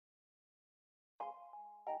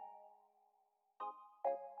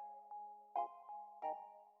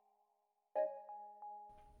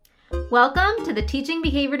Welcome to the Teaching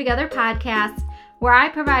Behavior Together podcast, where I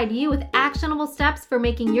provide you with actionable steps for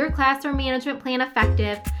making your classroom management plan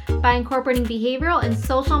effective by incorporating behavioral and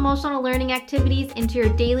social-emotional learning activities into your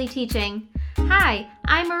daily teaching. Hi,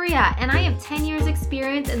 I'm Maria, and I have 10 years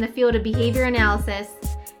experience in the field of behavior analysis.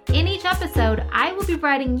 In each episode, I will be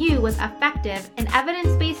providing you with effective and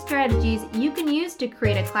evidence-based strategies you can use to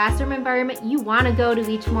create a classroom environment you want to go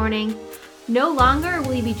to each morning. No longer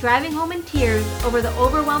will you be driving home in tears over the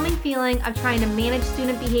overwhelming feeling of trying to manage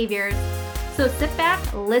student behaviors. So sit back,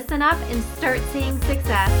 listen up, and start seeing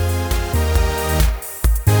success.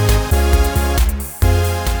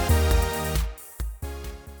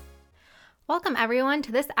 Welcome everyone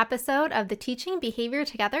to this episode of the Teaching Behavior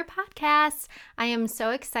Together podcast. I am so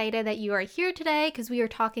excited that you are here today because we are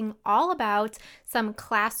talking all about some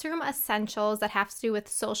classroom essentials that have to do with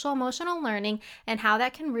social emotional learning and how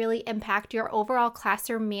that can really impact your overall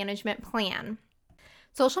classroom management plan.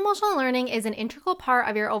 Social emotional learning is an integral part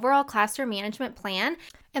of your overall classroom management plan,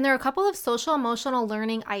 and there are a couple of social emotional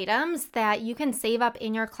learning items that you can save up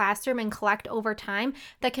in your classroom and collect over time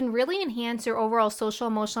that can really enhance your overall social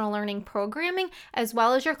emotional learning programming as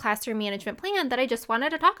well as your classroom management plan that I just wanted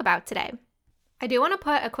to talk about today. I do want to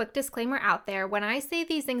put a quick disclaimer out there. When I say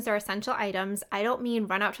these things are essential items, I don't mean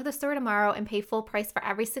run out to the store tomorrow and pay full price for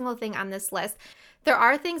every single thing on this list. There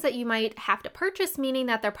are things that you might have to purchase, meaning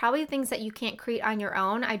that they're probably things that you can't create on your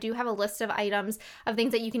own. I do have a list of items of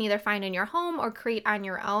things that you can either find in your home or create on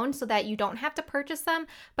your own so that you don't have to purchase them.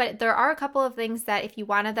 But there are a couple of things that if you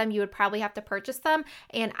wanted them, you would probably have to purchase them.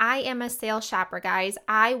 And I am a sales shopper, guys.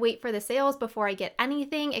 I wait for the sales before I get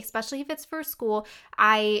anything, especially if it's for school.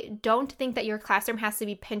 I don't think that your classroom has to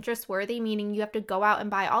be Pinterest worthy, meaning you have to go out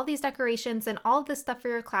and buy all these decorations and all of this stuff for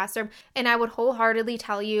your classroom. And I would wholeheartedly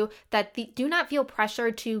tell you that do not feel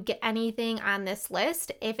pressure to get anything on this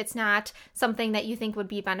list if it's not something that you think would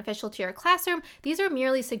be beneficial to your classroom. These are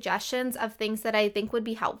merely suggestions of things that I think would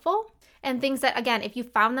be helpful and things that, again, if you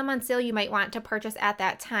found them on sale, you might want to purchase at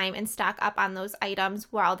that time and stock up on those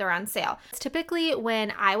items while they're on sale. Typically,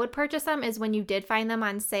 when I would purchase them is when you did find them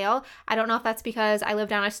on sale. I don't know if that's because I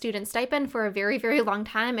lived on a student stipend for a very, very long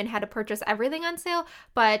time and had to purchase everything on sale,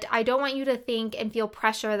 but I don't want you to think and feel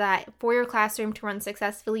pressure that for your classroom to run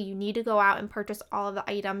successfully, you need to go out and purchase all of the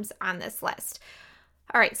items on this list.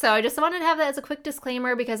 All right, so I just wanted to have that as a quick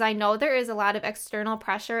disclaimer because I know there is a lot of external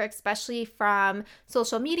pressure, especially from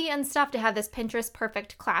social media and stuff, to have this Pinterest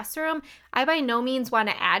perfect classroom. I by no means want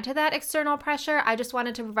to add to that external pressure. I just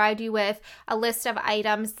wanted to provide you with a list of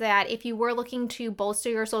items that if you were looking to bolster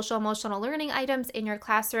your social emotional learning items in your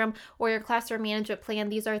classroom or your classroom management plan,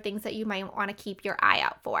 these are things that you might want to keep your eye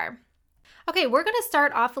out for. Okay, we're going to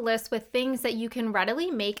start off the list with things that you can readily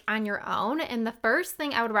make on your own. And the first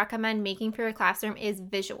thing I would recommend making for your classroom is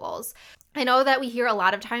visuals. I know that we hear a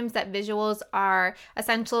lot of times that visuals are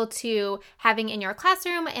essential to having in your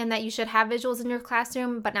classroom and that you should have visuals in your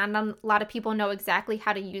classroom, but not a lot of people know exactly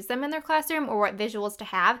how to use them in their classroom or what visuals to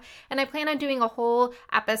have. And I plan on doing a whole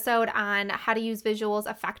episode on how to use visuals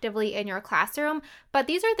effectively in your classroom. But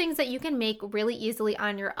these are things that you can make really easily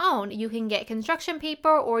on your own. You can get construction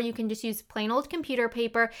paper or you can just use plain old computer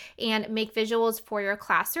paper and make visuals for your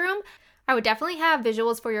classroom. I would definitely have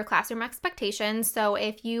visuals for your classroom expectations. So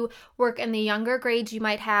if you work in the younger grades, you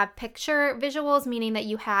might have picture visuals, meaning that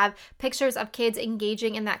you have pictures of kids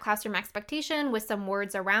engaging in that classroom expectation with some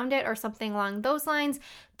words around it or something along those lines.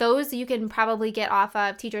 Those you can probably get off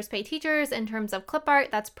of Teachers Pay Teachers in terms of clip art.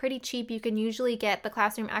 That's pretty cheap. You can usually get the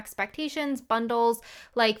classroom expectations bundles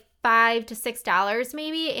like $5 to $6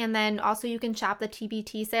 maybe, and then also you can shop the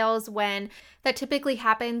TBT sales when that typically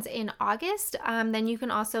happens in August. Then you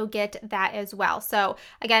can also get that as well. So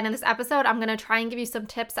again, in this episode, I'm going to try and give you some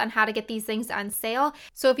tips on how to get these things on sale.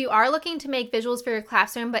 So if you are looking to make visuals for your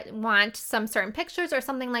classroom but want some certain pictures or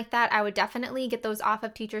something like that, I would definitely get those off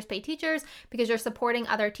of Teachers Pay Teachers because you're supporting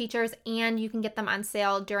other teachers and you can get them on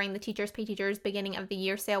sale during the Teachers Pay Teachers beginning of the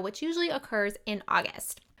year sale, which usually occurs in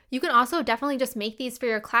August. You can also definitely just make these for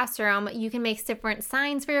your classroom. You can make different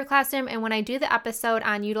signs for your classroom. And when I do the episode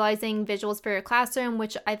on utilizing visuals for your classroom,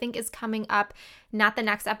 which I think is coming up not the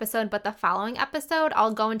next episode, but the following episode,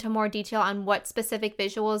 I'll go into more detail on what specific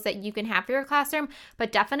visuals that you can have for your classroom.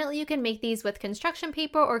 But definitely you can make these with construction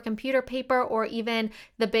paper or computer paper or even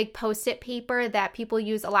the big Post-it paper that people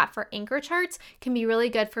use a lot for anchor charts can be really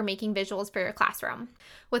good for making visuals for your classroom.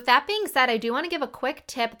 With that being said, I do want to give a quick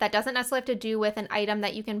tip that doesn't necessarily have to do with an item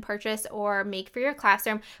that you can purchase or make for your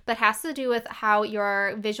classroom, but has to do with how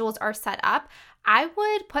your visuals are set up. I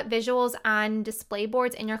would put visuals on display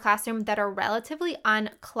boards in your classroom that are relatively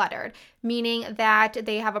uncluttered, meaning that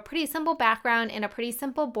they have a pretty simple background and a pretty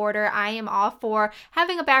simple border. I am all for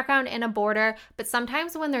having a background and a border, but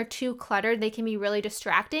sometimes when they're too cluttered, they can be really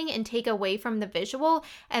distracting and take away from the visual,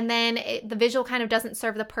 and then the visual kind of doesn't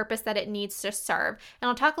serve the purpose that it needs to serve. And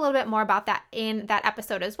I'll talk a little bit more about that in that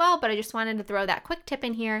episode as well, but I just wanted to throw that quick tip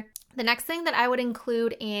in here. The next thing that I would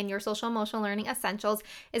include in your social emotional learning essentials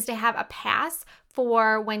is to have a pass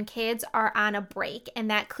for when kids are on a break,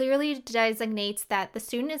 and that clearly designates that the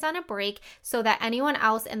student is on a break so that anyone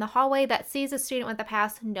else in the hallway that sees a student with a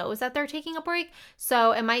pass knows that they're taking a break.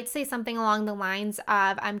 So it might say something along the lines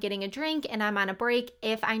of, I'm getting a drink and I'm on a break.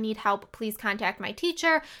 If I need help, please contact my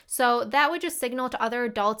teacher. So that would just signal to other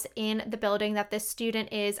adults in the building that this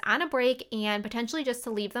student is on a break and potentially just to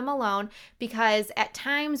leave them alone, because at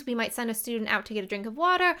times we might send a student out to get a drink of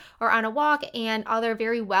water or on a walk, and other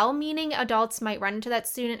very well-meaning adults might run into that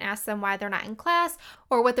student, ask them why they're not in class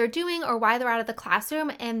or what they're doing or why they're out of the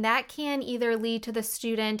classroom, and that can either lead to the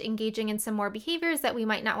student engaging in some more behaviors that we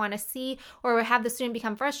might not want to see, or have the student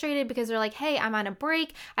become frustrated because they're like, hey, I'm on a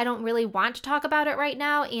break, I don't really want to talk about it right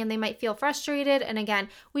now, and they might feel frustrated. And again,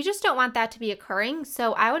 we just don't want that to be occurring.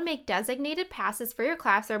 So I would make designated passes for your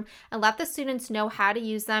classroom and let the students know how to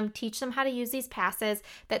use them, teach them how to use these passes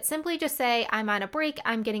that simply just say, I'm on a break,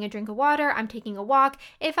 I'm getting a drink of water, I'm taking a walk,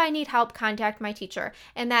 if I need help, contact my teacher.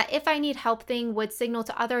 And that if I need help thing would signal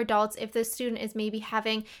to other adults if the student is maybe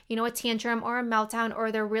having, a tantrum or a meltdown,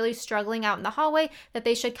 or they're really struggling out in the hallway, that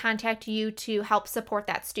they should contact you to help support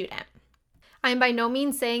that student. I'm by no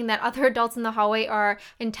means saying that other adults in the hallway are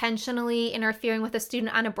intentionally interfering with a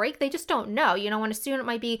student on a break. They just don't know. When a student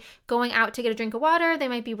might be going out to get a drink of water, they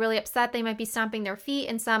might be really upset, they might be stomping their feet,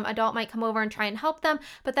 and some adult might come over and try and help them.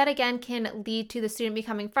 But that again can lead to the student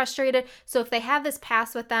becoming frustrated. So if they have this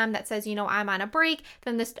pass with them that says, I'm on a break,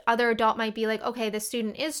 then this other adult might be like, okay, this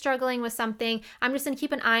student is struggling with something. I'm just going to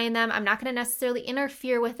keep an eye on them. I'm not going to necessarily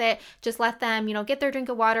interfere with it. Just let them, get their drink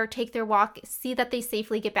of water, take their walk, see that they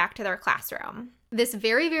safely get back to their classroom. This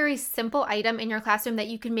very, very simple item in your classroom that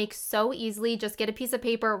you can make so easily, just get a piece of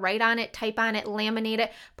paper, write on it, type on it, laminate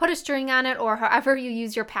it, put a string on it, or however you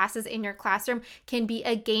use your passes in your classroom, can be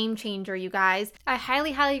a game changer, you guys. I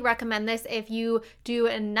highly, highly recommend this if you do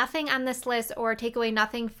nothing on this list or take away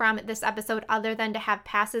nothing from this episode other than to have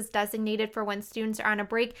passes designated for when students are on a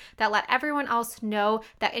break that let everyone else know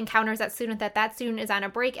that encounters that student student is on a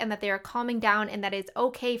break and that they are calming down, and that it's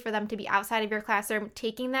okay for them to be outside of your classroom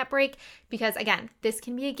taking that break, because again, this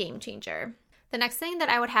can be a game changer. The next thing that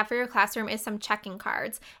I would have for your classroom is some check-in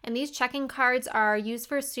cards. And these check-in cards are used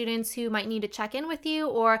for students who might need to check in with you,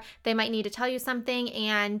 or they might need to tell you something,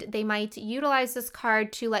 and they might utilize this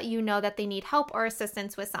card to let you know that they need help or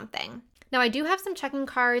assistance with something. Now, I do have some check-in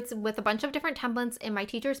cards with a bunch of different templates in my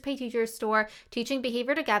Teachers Pay Teachers store, Teaching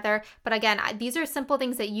Behavior Together. But again, these are simple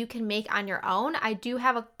things that you can make on your own. I do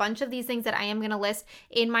have a bunch of these things that I am going to list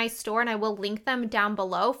in my store, and I will link them down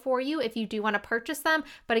below for you if you do want to purchase them.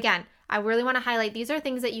 But again, I really want to highlight these are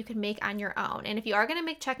things that you can make on your own. And if you are going to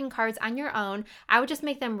make check-in cards on your own, I would just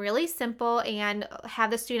make them really simple and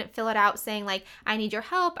have the student fill it out saying like, I need your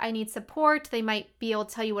help, I need support. They might be able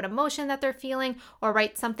to tell you what emotion that they're feeling, or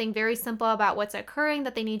write something very simple about what's occurring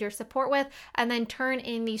that they need your support with, and then turn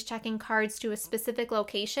in these check-in cards to a specific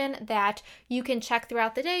location that you can check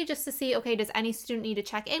throughout the day just to see, okay, does any student need to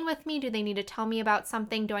check in with me? Do they need to tell me about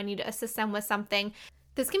something? Do I need to assist them with something?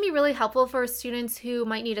 This can be really helpful for students who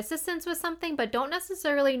might need assistance with something but don't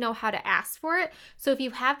necessarily know how to ask for it. So if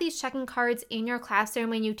you have these check-in cards in your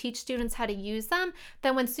classroom and you teach students how to use them,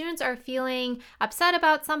 then when students are feeling upset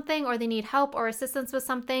about something, or they need help or assistance with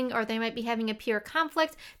something, or they might be having a peer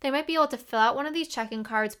conflict, they might be able to fill out one of these check-in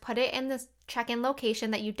cards, put it in this check-in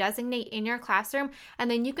location that you designate in your classroom,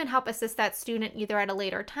 and then you can help assist that student either at a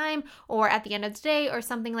later time or at the end of the day or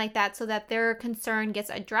something like that, so that their concern gets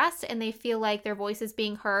addressed and they feel like their voice is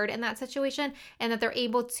being heard in that situation, and that they're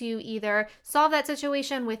able to either solve that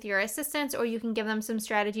situation with your assistance, or you can give them some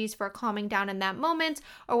strategies for calming down in that moment,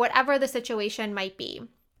 or whatever the situation might be.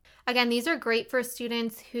 Again, these are great for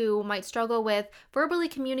students who might struggle with verbally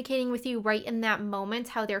communicating with you right in that moment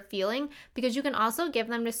how they're feeling, because you can also give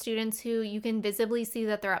them to students who you can visibly see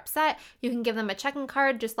that they're upset. You can give them a check-in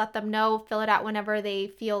card, just let them know, fill it out whenever they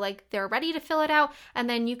feel like they're ready to fill it out, and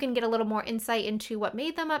then you can get a little more insight into what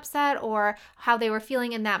made them upset or how they were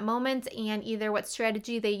feeling in that moment, and either what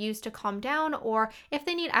strategy they used to calm down, or if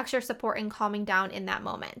they need extra support in calming down in that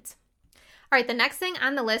moment. All right, the next thing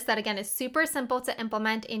on the list that again is super simple to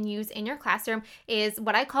implement and use in your classroom is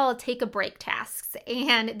what I call take a break tasks.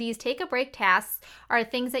 And these take a break tasks are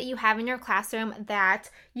things that you have in your classroom that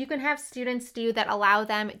you can have students do that allow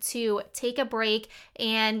them to take a break,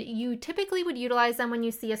 and you typically would utilize them when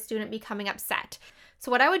you see a student becoming upset.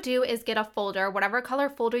 So what I would do is get a folder, whatever color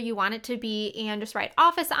folder you want it to be, and just write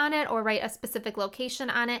office on it or write a specific location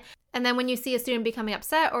on it. And then when you see a student becoming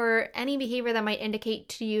upset or any behavior that might indicate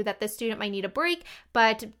to you that the student might need a break,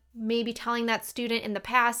 but maybe telling that student in the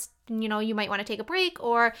past, you might want to take a break,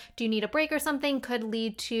 or do you need a break or something, could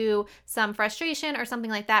lead to some frustration or something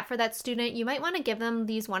like that for that student, you might want to give them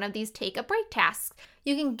one of these take a break tasks.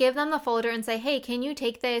 You can give them the folder and say, hey, can you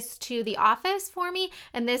take this to the office for me?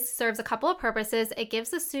 And this serves a couple of purposes. It gives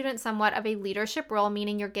the student somewhat of a leadership role,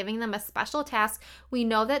 meaning you're giving them a special task. We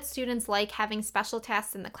know that students like having special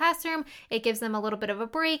tasks in the classroom. It gives them a little bit of a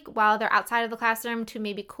break while they're outside of the classroom to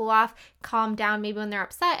maybe cool off, calm down maybe when they're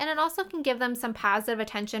upset. And it also can give them some positive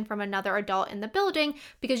attention from another adult in the building,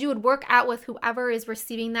 because you would work out with whoever is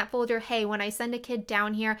receiving that folder, hey, when I send a kid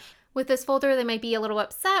down here with this folder, they might be a little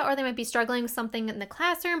upset or they might be struggling with something in the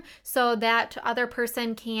classroom, so that other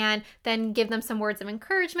person can then give them some words of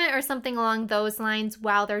encouragement or something along those lines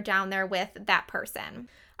while they're down there with that person.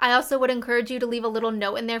 I also would encourage you to leave a little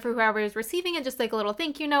note in there for whoever is receiving it, just like a little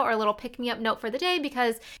thank you note or a little pick-me-up note for the day,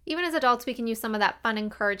 because even as adults, we can use some of that fun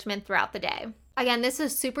encouragement throughout the day. Again, this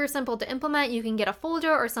is super simple to implement. You can get a folder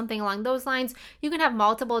or something along those lines. You can have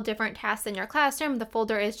multiple different tasks in your classroom. The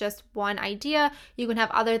folder is just one idea. You can have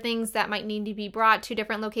other things that might need to be brought to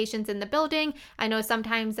different locations in the building. I know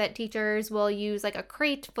sometimes that teachers will use like a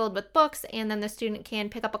crate filled with books, and then the student can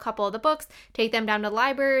pick up a couple of the books, take them down to the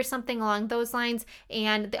library or something along those lines.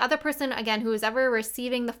 And the other person, again, who is ever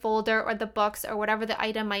receiving the folder or the books or whatever the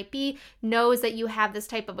item might be, knows that you have this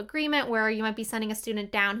type of agreement where you might be sending a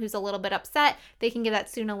student down who's a little bit upset. They can give that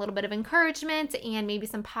student a little bit of encouragement and maybe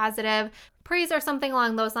some positive praise or something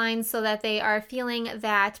along those lines, so that they are feeling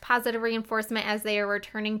that positive reinforcement as they are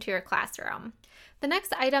returning to your classroom. The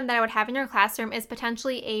next item that I would have in your classroom is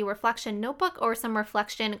potentially a reflection notebook or some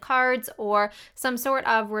reflection cards or some sort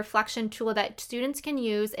of reflection tool that students can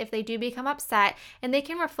use if they do become upset, and they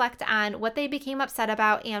can reflect on what they became upset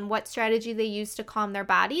about and what strategy they used to calm their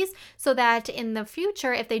bodies, so that in the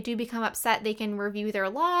future, if they do become upset, they can review their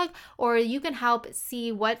log, or you can help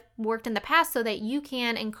see what worked in the past so that you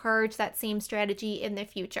can encourage that same strategy in the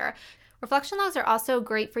future. Reflection logs are also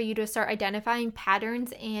great for you to start identifying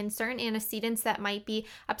patterns in certain antecedents that might be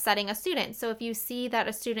upsetting a student. So if you see that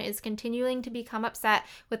a student is continuing to become upset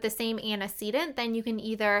with the same antecedent, then you can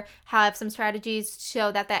either have some strategies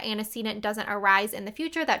so that that antecedent doesn't arise in the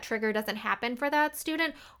future, that trigger doesn't happen for that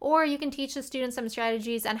student, or you can teach the student some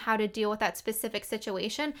strategies on how to deal with that specific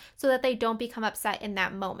situation so that they don't become upset in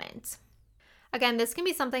that moment. Again, this can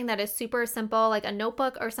be something that is super simple, like a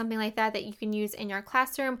notebook or something like that you can use in your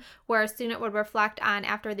classroom, where a student would reflect on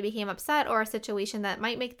after they became upset or a situation that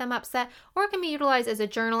might make them upset, or it can be utilized as a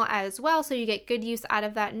journal as well, so you get good use out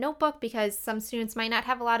of that notebook, because some students might not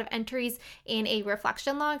have a lot of entries in a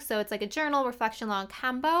reflection log, so it's like a journal reflection log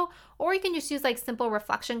combo. Or you can just use like simple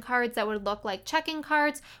reflection cards that would look like check-in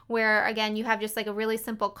cards, where again you have just like a really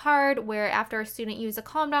simple card where after a student used a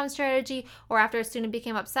calm down strategy or after a student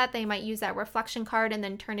became upset, they might use that reflection card and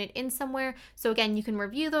then turn it in somewhere. So again, you can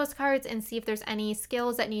review those cards and see if there's any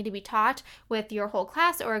skills that need to be taught with your whole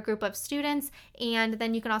class or a group of students. And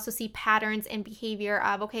then you can also see patterns in behavior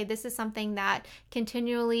of, okay, this is something that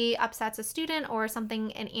continually upsets a student, or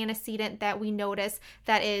something, an antecedent that we notice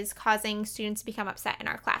that is causing students to become upset in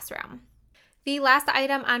our classroom. The last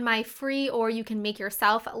item on my free or you can make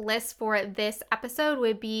yourself list for this episode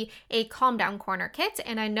would be a calm down corner kit.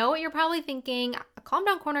 And I know what you're probably thinking, a calm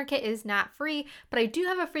down corner kit is not free, but I do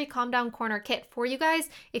have a free calm down corner kit for you guys.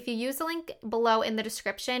 If you use the link below in the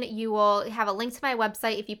description, you will have a link to my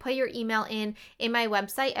website. If you put your email in my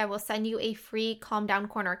website, I will send you a free calm down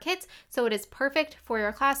corner kit. So it is perfect for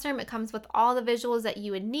your classroom. It comes with all the visuals that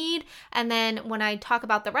you would need. And then when I talk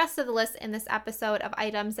about the rest of the list in this episode of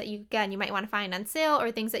items that you might want to find on sale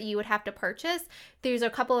or things that you would have to purchase, there's a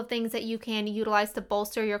couple of things that you can utilize to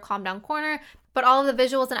bolster your calm down corner, but all of the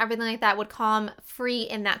visuals and everything like that would come free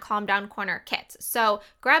in that calm down corner kit. So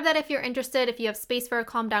grab that if you're interested. If you have space for a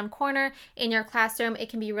calm down corner in your classroom, it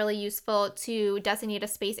can be really useful to designate a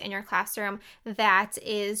space in your classroom that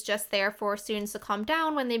is just there for students to calm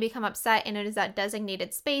down when they become upset, and it is that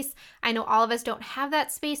designated space. I know all of us don't have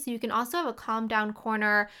that space, so you can also have a calm down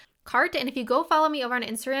corner cart. And if you go follow me over on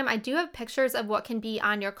Instagram, I do have pictures of what can be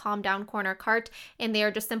on your calm down corner cart, and they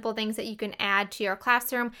are just simple things that you can add to your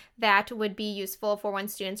classroom that would be useful for when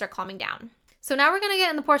students are calming down. So now we're going to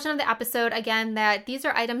get in the portion of the episode, again, that these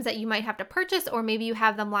are items that you might have to purchase or maybe you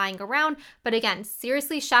have them lying around. But again,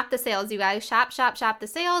 seriously, shop the sales, you guys. Shop the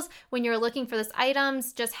sales. When you're looking for these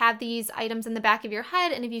items, just have these items in the back of your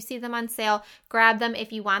head. And if you see them on sale, grab them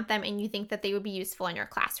if you want them and you think that they would be useful in your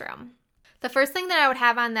classroom. The first thing that I would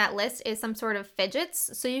have on that list is some sort of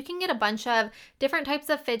fidgets. So you can get a bunch of different types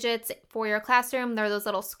of fidgets for your classroom. There are those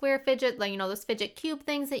little square fidget, like, those fidget cube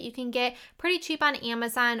things that you can get pretty cheap on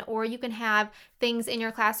Amazon, or you can have things in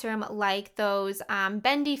your classroom like those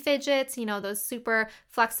bendy fidgets, those super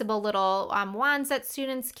flexible little wands that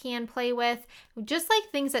students can play with, just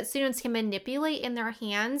like things that students can manipulate in their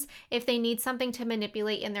hands if they need something to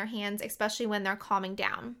manipulate in their hands, especially when they're calming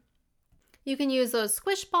down. You can use those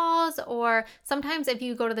squish balls, or sometimes if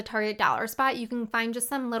you go to the Target dollar spot, you can find just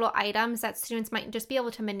some little items that students might just be able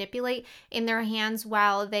to manipulate in their hands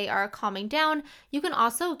while they are calming down. You can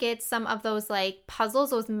also get some of those like puzzles,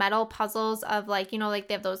 those metal puzzles of like they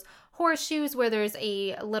have those horseshoes where there's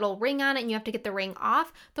a little ring on it and you have to get the ring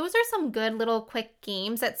off. Those are some good little quick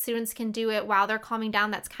games that students can do it while they're calming down.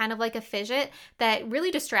 That's kind of like a fidget that really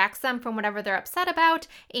distracts them from whatever they're upset about,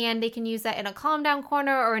 and they can use that in a calm down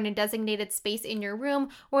corner or in a designated space in your room,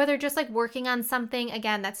 or they're just like working on something,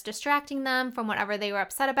 again, that's distracting them from whatever they were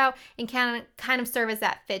upset about and can kind of serve as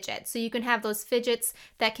that fidget. So you can have those fidgets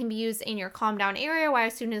that can be used in your calm down area while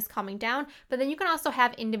a student is calming down, but then you can also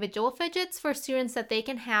have individual fidgets for students that they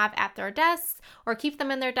can have at their desks or keep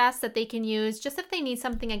them in their desks that they can use just if they need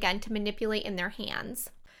something, again, to manipulate in their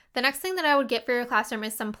hands. The next thing that I would get for your classroom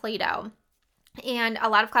is some Play-Doh. And a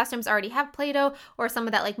lot of classrooms already have Play-Doh or some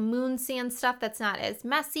of that like moon sand stuff that's not as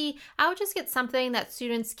messy. I would just get something that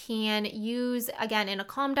students can use, again, in a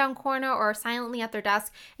calm down corner or silently at their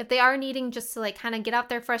desk if they are needing just to like kind of get out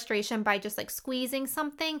their frustration by just like squeezing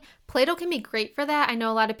something. Play-Doh can be great for that. I know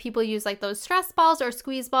a lot of people use like those stress balls or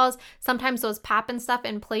squeeze balls. Sometimes those pop and stuff,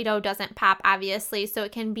 and Play-Doh doesn't pop, obviously. So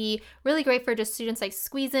it can be really great for just students like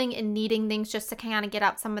squeezing and kneading things just to kind of get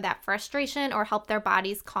out some of that frustration or help their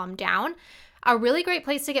bodies calm down. A really great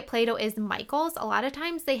place to get Play-Doh is Michael's. A lot of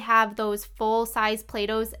times they have those full-size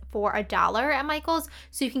Play-Dohs for $1 at Michael's,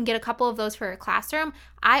 so you can get a couple of those for your classroom.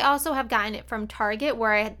 I also have gotten it from Target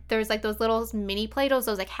where there's like those little mini Play-Dohs,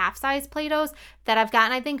 those like half-size Play-Dohs that I've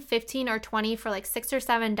gotten, I think 15 or 20 for like $6 or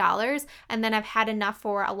 $7, and then I've had enough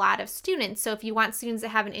for a lot of students. So if you want students to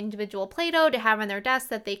have an individual Play-Doh to have on their desk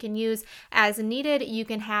that they can use as needed, you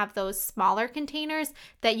can have those smaller containers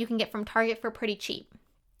that you can get from Target for pretty cheap.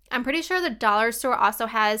 I'm pretty sure the dollar store also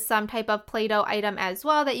has some type of Play-Doh item as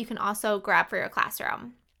well that you can also grab for your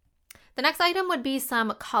classroom. The next item would be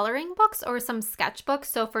some coloring books or some sketchbooks.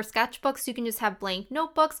 So for sketchbooks, you can just have blank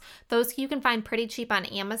notebooks. Those you can find pretty cheap on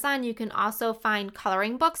Amazon. You can also find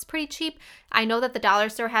coloring books pretty cheap. I know that the dollar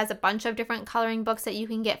store has a bunch of different coloring books that you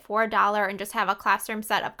can get for $1 and just have a classroom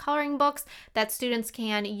set of coloring books that students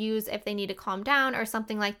can use if they need to calm down or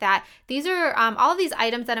something like that. These are all of these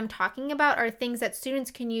items that I'm talking about are things that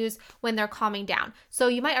students can use when they're calming down. So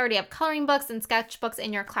you might already have coloring books and sketchbooks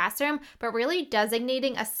in your classroom, but really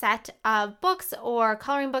designating a set of books or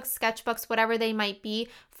coloring books, sketchbooks, whatever they might be,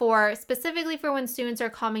 for specifically for when students are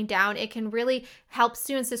calming down, it can really help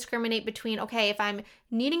students discriminate between, okay, if I'm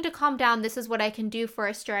needing to calm down, this is what I can do for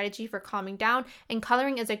a strategy for calming down. And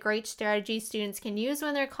coloring is a great strategy students can use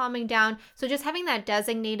when they're calming down. So just having that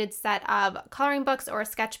designated set of coloring books or a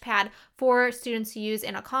sketch pad for students to use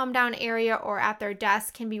in a calm down area or at their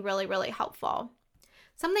desk can be really, really helpful.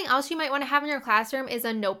 Something else you might want to have in your classroom is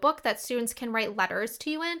a notebook that students can write letters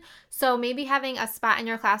to you in. So maybe having a spot in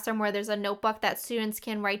your classroom where there's a notebook that students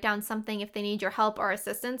can write down something if they need your help or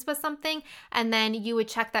assistance with something, and then you would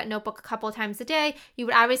check that notebook a couple of times a day. You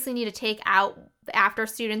would obviously need to take out after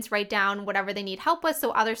students write down whatever they need help with,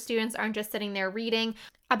 so other students aren't just sitting there reading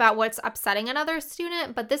about what's upsetting another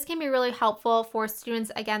student. But this can be really helpful for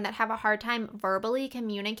students, again, that have a hard time verbally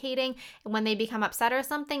communicating when they become upset or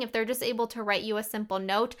something. If they're just able to write you a simple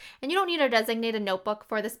note, and you don't need to designate a notebook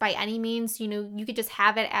for this by any means, you could just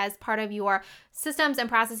have it as part of your systems and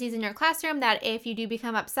processes in your classroom, that if you do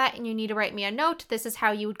become upset and you need to write me a note, this is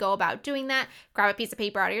how you would go about doing that. Grab a piece of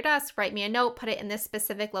paper out of your desk, write me a note, put it in this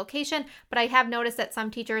specific location. But I have noticed that some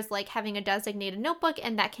teachers like having a designated notebook,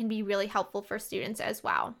 and that can be really helpful for students as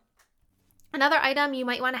well. Another item you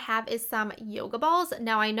might want to have is some yoga balls.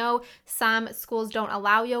 Now, I know some schools don't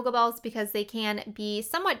allow yoga balls because they can be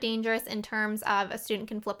somewhat dangerous in terms of a student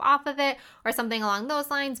can flip off of it or something along those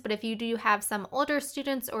lines. But if you do have some older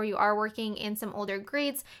students or you are working in some older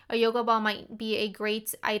grades, a yoga ball might be a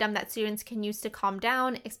great item that students can use to calm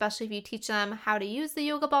down, especially if you teach them how to use the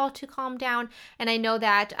yoga ball to calm down. And I know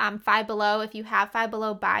that Five Below, if you have Five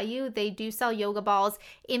Below by you, they do sell yoga balls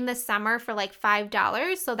in the summer for like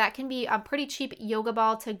 $5. So that can be a pretty cheap yoga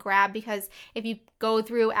ball to grab, because if you go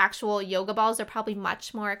through actual yoga balls, they're probably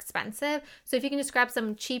much more expensive. So if you can just grab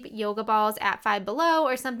some cheap yoga balls at Five Below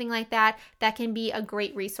or something like that, that can be a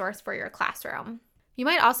great resource for your classroom. You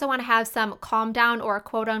might also want to have some calm down or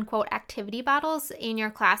quote unquote activity bottles in your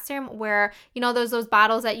classroom where, those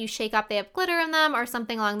bottles that you shake up, they have glitter in them or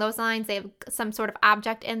something along those lines. They have some sort of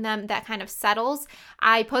object in them that kind of settles.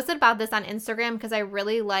 I posted about this on Instagram because I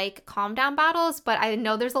really like calm down bottles, but I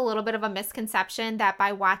know there's a little bit of a misconception that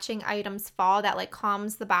by watching items fall, that like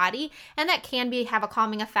calms the body, and that can have a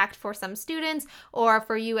calming effect for some students or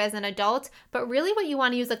for you as an adult. But really what you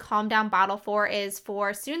want to use a calm down bottle for is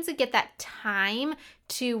for students to get that time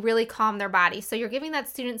to really calm their body. So you're giving that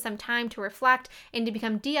student some time to reflect and to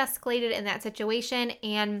become de-escalated in that situation.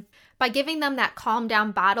 And by giving them that calm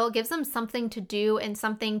down bottle, it gives them something to do and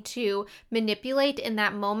something to manipulate in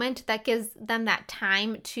that moment that gives them that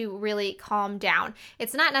time to really calm down.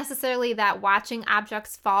 It's not necessarily that watching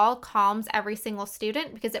objects fall calms every single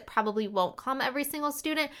student, because it probably won't calm every single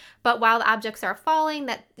student, but while the objects are falling,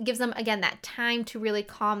 that gives them, again, that time to really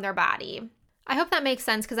calm their body. I hope that makes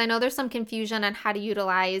sense, because I know there's some confusion on how to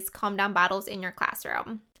utilize calm down bottles in your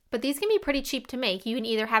classroom. But these can be pretty cheap to make. You can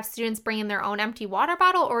either have students bring in their own empty water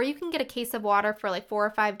bottle, or you can get a case of water for like $4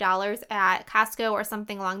 or $5 at Costco or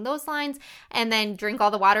something along those lines, and then drink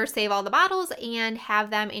all the water, save all the bottles, and have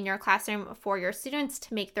them in your classroom for your students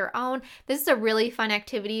to make their own. This is a really fun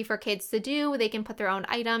activity for kids to do. They can put their own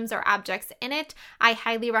items or objects in it. I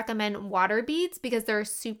highly recommend water beads because they're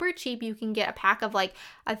super cheap. You can get a pack of like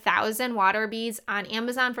 1,000 water beads on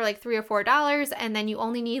Amazon for like $3 or $4, and then you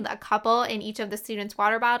only need a couple in each of the students'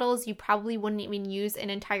 water bottles. You probably wouldn't even use an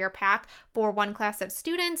entire pack for one class of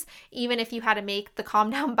students. Even if you had to make the calm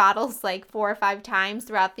down bottles like 4 or 5 times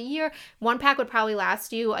throughout the year, one pack would probably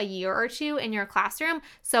last you a year or two in your classroom.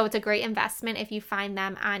 So it's a great investment if you find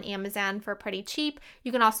them on Amazon for pretty cheap.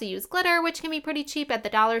 You can also use glitter, which can be pretty cheap at the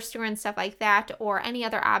dollar store and stuff like that, or any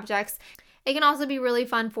other objects. It can also be really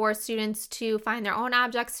fun for students to find their own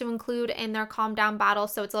objects to include in their calm down bottle,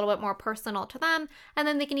 so it's a little bit more personal to them, and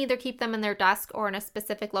then they can either keep them in their desk or in a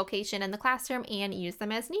specific location in the classroom and use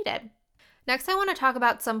them as needed. Next, I want to talk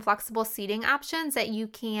about some flexible seating options that you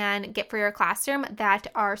can get for your classroom that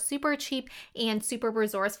are super cheap and super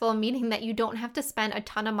resourceful, meaning that you don't have to spend a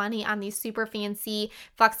ton of money on these super fancy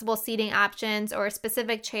flexible seating options or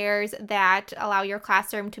specific chairs that allow your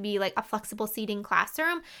classroom to be like a flexible seating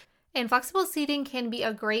classroom. And flexible seating can be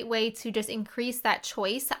a great way to just increase that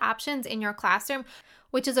choice options in your classroom,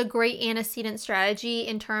 which is a great antecedent strategy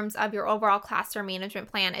in terms of your overall classroom management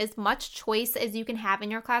plan. As much choice as you can have in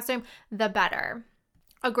your classroom, the better.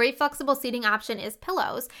 A great flexible seating option is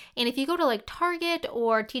pillows. And if you go to like Target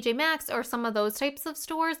or TJ Maxx or some of those types of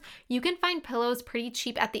stores, you can find pillows pretty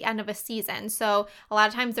cheap at the end of a season. So a lot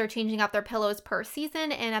of times they're changing out their pillows per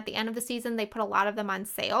season, and at the end of the season, they put a lot of them on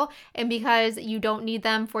sale. And because you don't need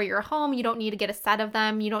them for your home, you don't need to get a set of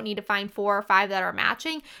them, you don't need to find 4 or 5 that are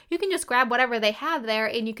matching, you can just grab whatever they have there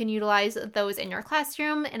and you can utilize those in your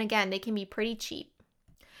classroom. And again, they can be pretty cheap.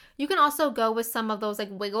 You can also go with some of those like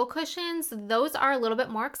wiggle cushions. Those are a little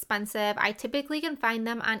bit more expensive. I typically can find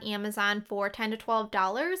them on Amazon for $10 to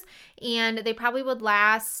 $12, and they probably would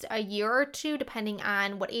last a year or two depending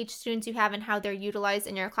on what age students you have and how they're utilized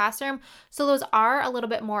in your classroom. So those are a little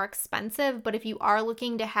bit more expensive, but if you are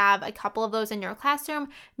looking to have a couple of those in your classroom,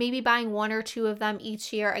 maybe buying 1 or 2 of them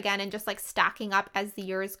each year, again, and just like stocking up as the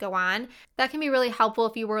years go on, that can be really helpful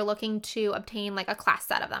if you were looking to obtain like a class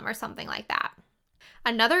set of them or something like that.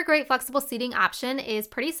 Another great flexible seating option is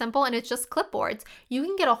pretty simple, and it's just clipboards. You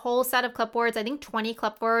can get a whole set of clipboards, I think 20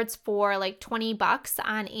 clipboards for like $20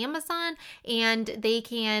 on Amazon, and they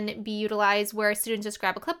can be utilized where students just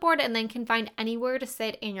grab a clipboard and then can find anywhere to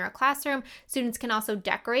sit in your classroom. Students can also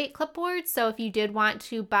decorate clipboards, so if you did want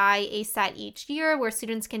to buy a set each year where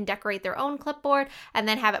students can decorate their own clipboard and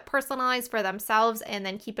then have it personalized for themselves and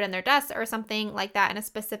then keep it in their desk or something like that in a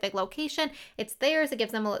specific location, it's theirs. It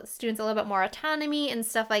gives them students a little bit more autonomy and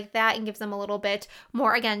stuff like that, and gives them a little bit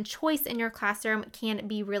more, again, choice in your classroom. Can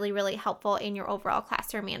be really, really helpful in your overall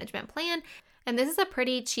classroom management plan. And this is a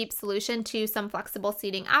pretty cheap solution to some flexible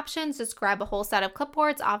seating options. Just grab a whole set of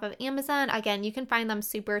clipboards off of Amazon. Again, you can find them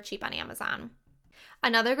super cheap on Amazon.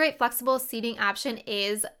 Another great flexible seating option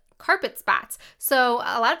is carpet spots. So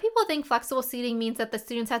a lot of people think flexible seating means that the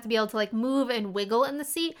students have to be able to like move and wiggle in the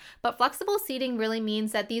seat, but flexible seating really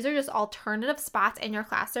means that these are just alternative spots in your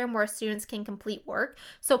classroom where students can complete work.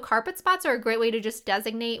 So carpet spots are a great way to just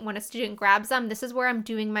designate when a student grabs them, this is where I'm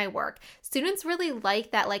doing my work. Students really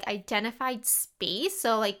like that like identified space.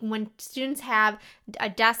 So like when students have a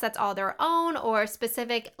desk that's all their own or a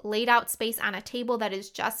specific laid out space on a table that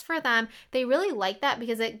is just for them, they really like that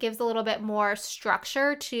because it gives a little bit more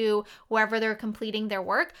structure to wherever they're completing their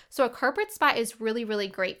work. So a carpet spot is really, really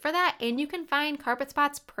great for that. And you can find carpet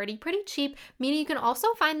spots pretty cheap, meaning you can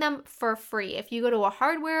also find them for free. If you go to a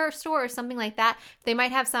hardware store or something like that, they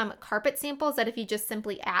might have some carpet samples that if you just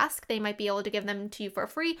simply ask, they might be able to give them to you for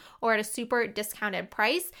free or at a super discounted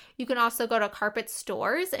price. You can also go to carpet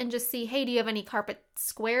stores and just see, hey, do you have any carpet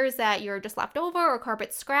squares that you're just left over or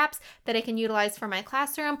carpet scraps that I can utilize for my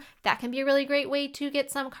classroom? That can be a really great way to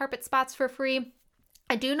get some carpet spots for free.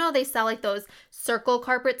 I do know they sell like those circle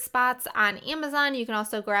carpet spots on Amazon. You can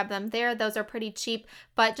also grab them there. Those are pretty cheap,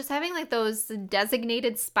 but just having like those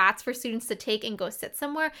designated spots for students to take and go sit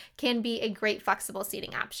somewhere can be a great flexible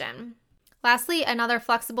seating option. Lastly, another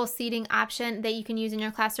flexible seating option that you can use in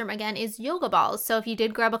your classroom again is yoga balls. So if you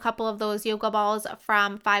did grab a couple of those yoga balls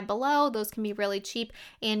from Five Below, those can be really cheap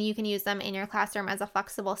and you can use them in your classroom as a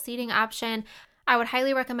flexible seating option. I would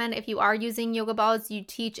highly recommend if you are using yoga balls, you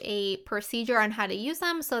teach a procedure on how to use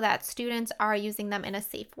them so that students are using them in a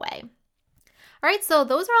safe way. All right, so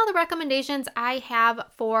those are all the recommendations I have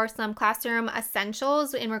for some classroom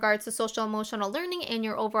essentials in regards to social emotional learning and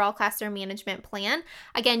your overall classroom management plan.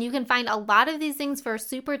 Again, you can find a lot of these things for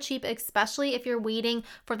super cheap, especially if you're waiting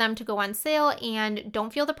for them to go on sale, and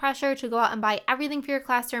don't feel the pressure to go out and buy everything for your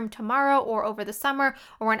classroom tomorrow or over the summer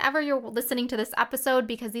or whenever you're listening to this episode,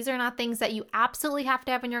 because these are not things that you absolutely have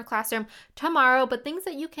to have in your classroom tomorrow, but things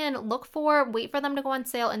that you can look for, wait for them to go on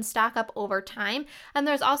sale, and stock up over time. And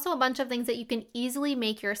there's also a bunch of things that you can easily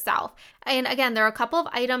make yourself. And again, there are a couple of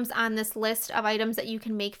items on this list of items that you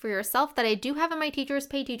can make for yourself that I do have in my Teachers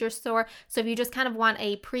Pay Teachers store. So if you just kind of want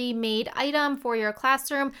a pre-made item for your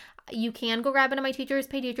classroom, you can go grab it in my Teachers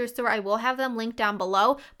Pay Teachers store. I will have them linked down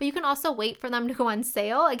below, but you can also wait for them to go on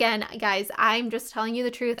sale. Again, guys, I'm just telling you the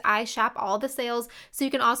truth. I shop all the sales, so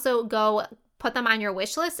you can also go put them on your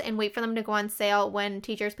wish list and wait for them to go on sale when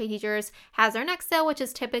Teachers Pay Teachers has their next sale, which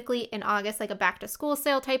is typically in August, like a back to school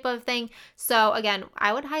sale type of thing. So again,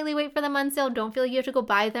 I would highly wait for them on sale. Don't feel like you have to go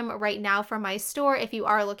buy them right now from my store if you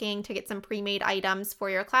are looking to get some pre-made items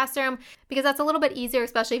for your classroom, because that's a little bit easier,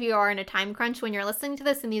 especially if you are in a time crunch when you're listening to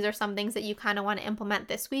this and these are some things that you kind of want to implement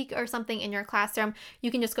this week or something in your classroom.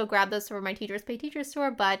 You can just go grab those from my Teachers Pay Teachers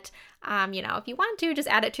store, but if you want to, just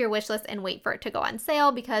add it to your wish list and wait for it to go on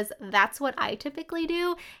sale, because that's what I typically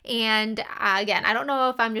do. And again, I don't know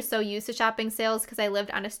if I'm just so used to shopping sales because I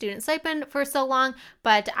lived on a student stipend for so long,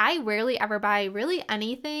 but I rarely ever buy really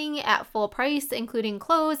anything at full price, including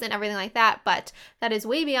clothes and everything like that. But that is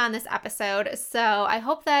way beyond this episode. So I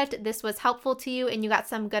hope that this was helpful to you and you got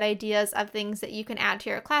some good ideas of things that you can add to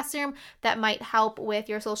your classroom that might help with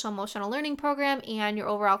your social emotional learning program and your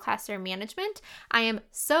overall classroom management. I am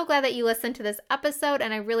so glad that you listened to this episode,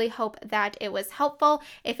 and I really hope that it was helpful.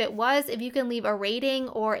 If it was, if you can leave a rating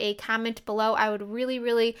or a comment below, I would really,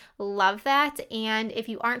 really love that. And if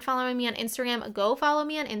you aren't following me on Instagram, go follow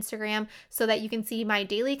me on Instagram so that you can see my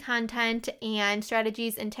daily content and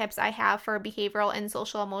strategies and tips I have for behavioral and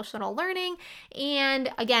social emotional learning. And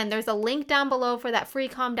again, there's a link down below for that free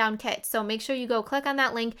Calm Down kit. So make sure you go click on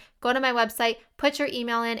that link, go to my website, put your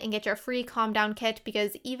email in, and get your free Calm Down kit,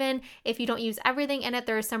 because even if you don't use everything in it,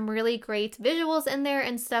 there's some really great visuals in there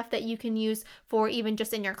and stuff that you can use for even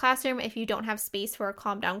just in your classroom if you don't have space for a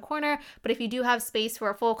Calm Down corner. But if you do have space for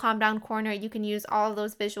a full Calm Down corner, you can use all of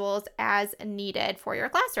those visuals as needed for your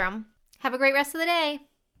classroom. Have a great rest of the day.